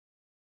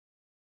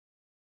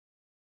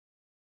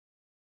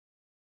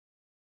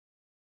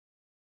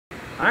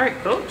All right,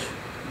 Coach.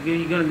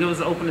 You going to give us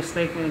an opening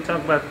statement and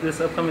talk about this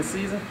upcoming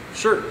season?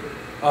 Sure.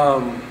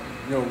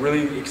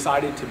 Really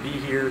excited to be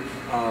here.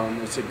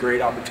 It's a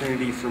great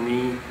opportunity for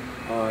me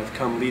to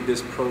come lead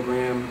this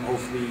program,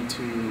 hopefully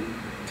to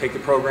take the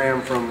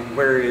program from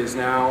where it is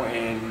now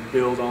and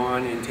build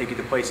on and take it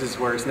to places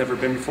where it's never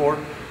been before.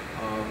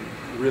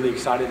 Really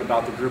excited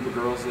about the group of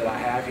girls that I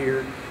have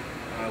here.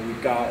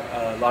 We've got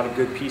a lot of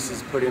good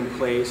pieces put in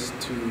place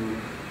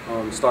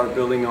to start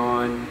building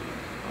on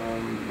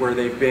where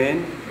they've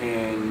been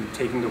and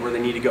taking to where they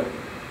need to go.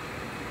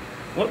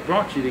 What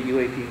brought you to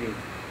UAPB?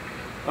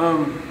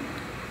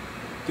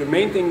 The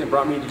main thing that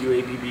brought me to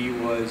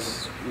UAPB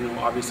was,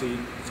 obviously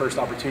first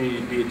opportunity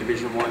to be a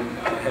Division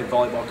I head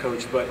volleyball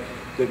coach, but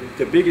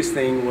the biggest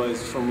thing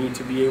was for me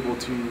to be able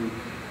to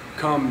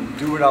come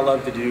do what I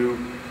love to do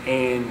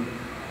and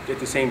at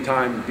the same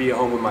time be at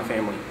home with my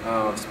family.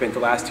 I've spent the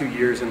last 2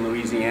 years in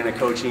Louisiana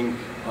coaching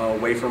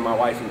away from my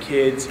wife and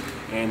kids,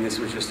 and this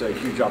was just a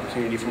huge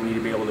opportunity for me to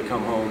be able to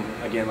come home,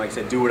 again, like I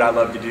said, do what I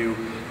love to do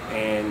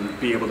and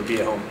be able to be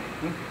at home.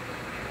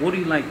 What do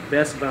you like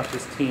best about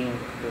this team?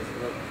 Because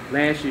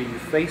last year you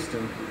faced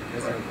them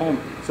as an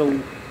opponent. So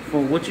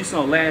from what you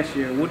saw last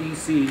year, what do you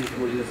see is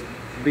going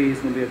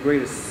to be a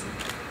greatest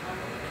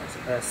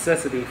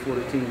necessity for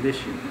the team this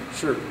year?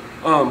 Sure.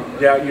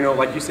 Yeah,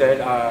 like you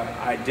said,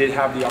 I did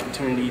have the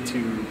opportunity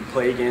to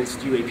play against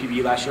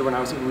UAPB last year when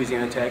I was at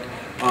Louisiana Tech.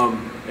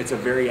 It's a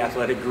very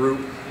athletic group.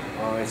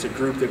 It's a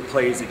group that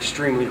plays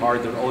extremely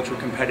hard. They're ultra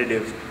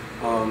competitive.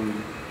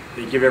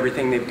 They give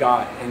everything they've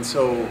got. And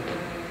so,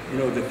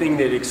 the thing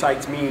that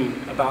excites me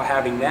about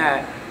having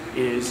that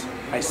is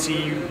I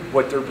see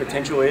what their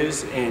potential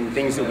is and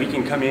things that we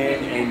can come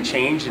in and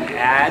change and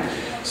add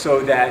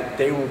so that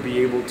they will be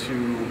able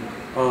to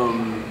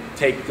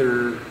take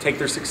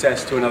their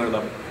success to another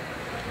level.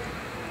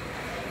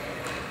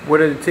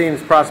 What are the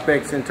team's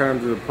prospects in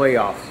terms of the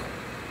playoffs,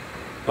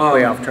 the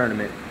playoff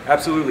tournament?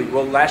 Absolutely.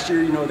 Well, last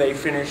year, they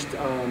finished,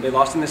 they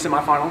lost in the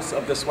semifinals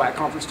of the SWAC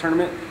conference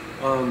tournament.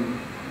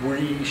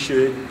 We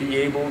should be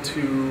able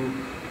to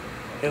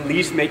at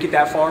least make it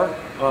that far.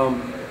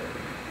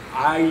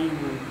 I'm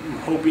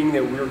hoping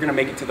that we're going to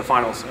make it to the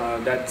finals.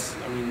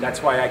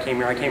 That's why I came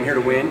here. I came here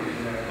to win,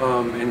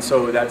 and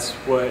so that's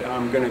what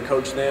I'm going to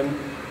coach them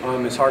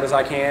as hard as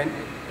I can,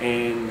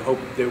 and hope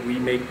that we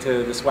make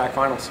to the SWAC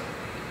finals.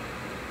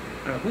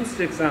 Who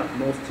sticks out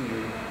most to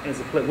you as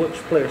a player? Which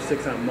player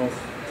sticks out most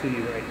to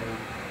you right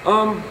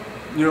now?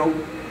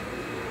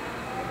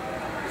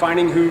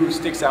 Finding who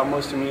sticks out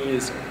most to me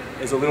is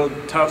a little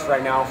tough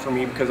right now for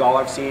me because all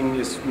I've seen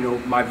is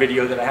my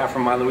video that I have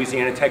from my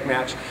Louisiana Tech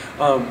match.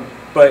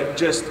 But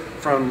just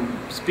from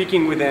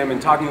speaking with them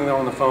and talking with them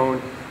on the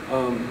phone,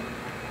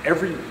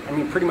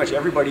 pretty much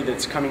everybody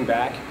that's coming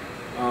back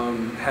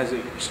has an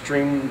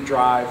extreme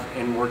drive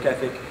and work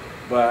ethic.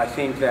 But I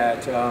think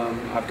that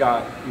I've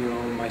got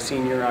my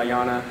senior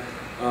Ayana,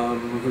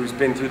 who's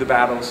been through the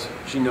battles.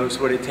 She knows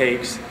what it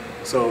takes,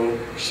 so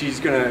she's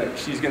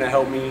gonna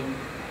help me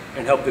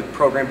and help the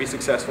program be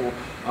successful.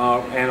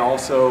 And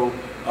also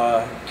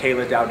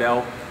Kayla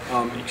Dowdell,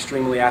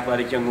 extremely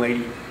athletic young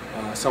lady,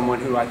 someone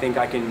who I think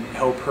I can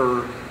help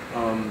her,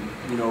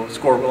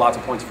 score lots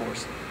of points for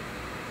us.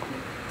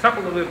 Talk a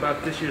little bit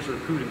about this year's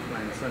recruiting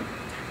class.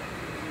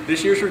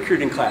 This year's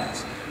recruiting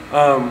class.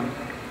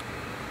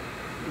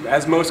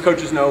 As most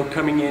coaches know,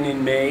 coming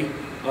in May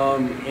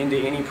into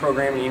any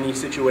program, in any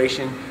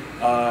situation,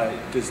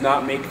 does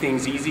not make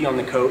things easy on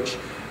the coach.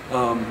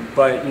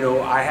 But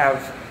I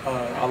have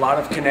a lot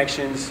of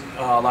connections,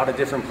 a lot of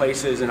different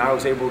places, and I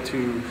was able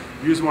to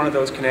use one of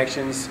those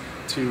connections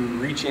to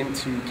reach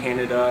into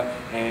Canada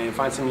and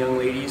find some young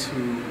ladies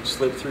who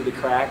slipped through the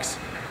cracks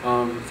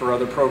for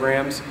other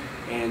programs.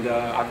 And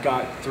I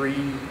got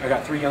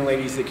three young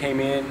ladies that came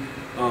in,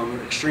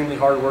 extremely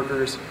hard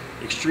workers,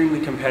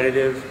 extremely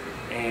competitive,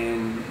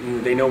 and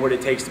they know what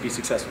it takes to be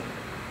successful.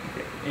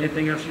 Okay.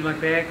 Anything else you'd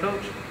like to add,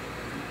 Coach?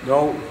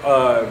 No,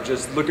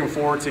 just looking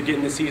forward to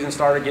getting the season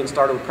started, getting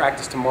started with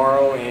practice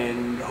tomorrow,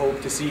 and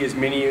hope to see as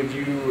many of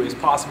you as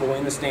possible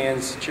in the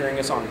stands cheering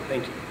us on.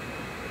 Thank you.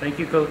 Thank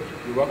you, Coach.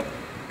 You're welcome.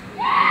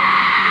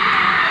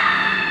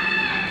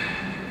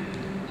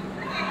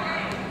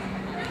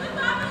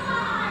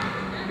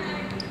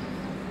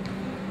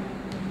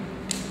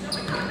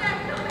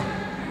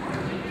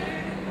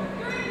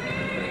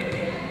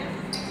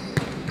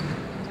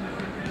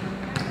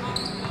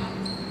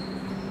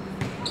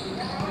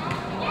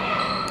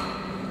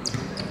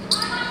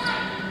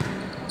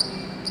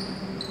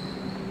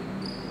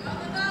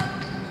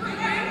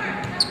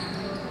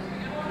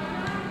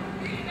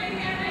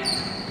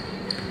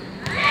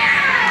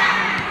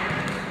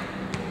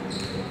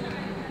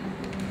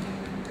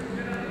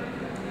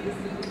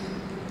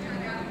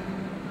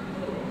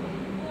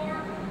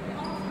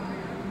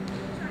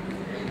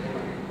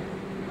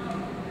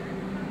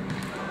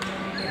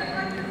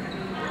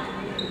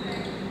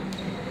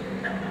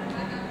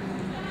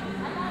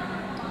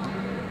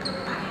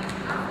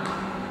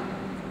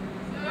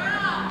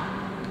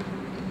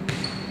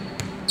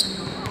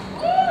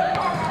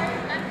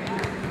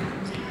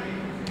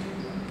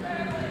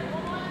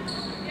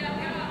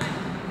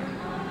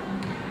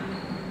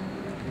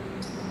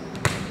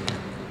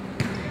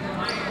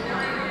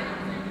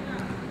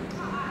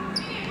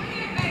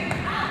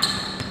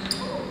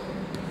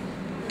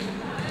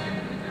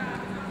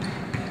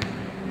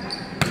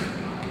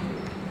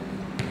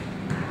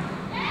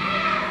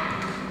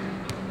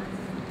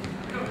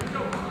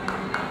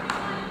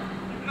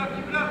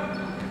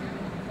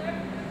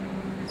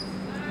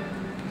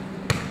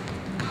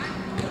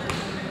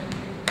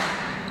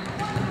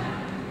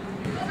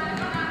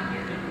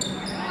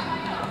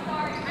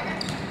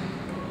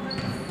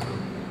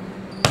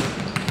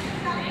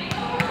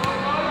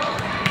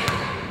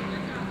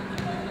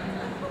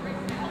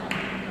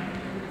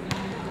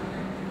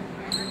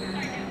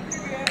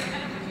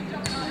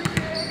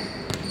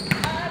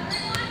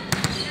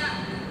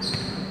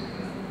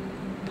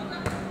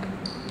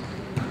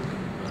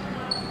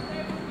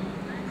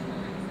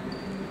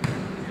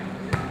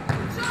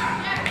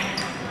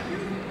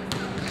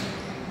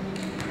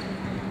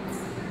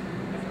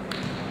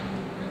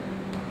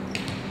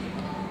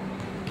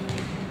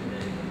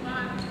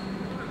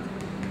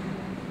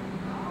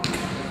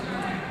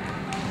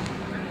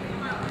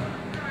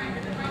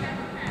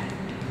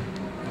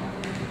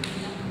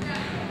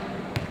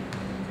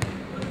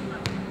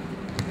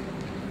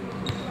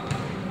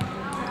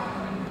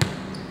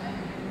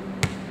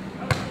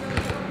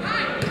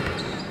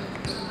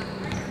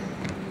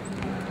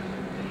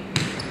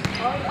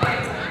 Oh,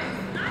 yeah.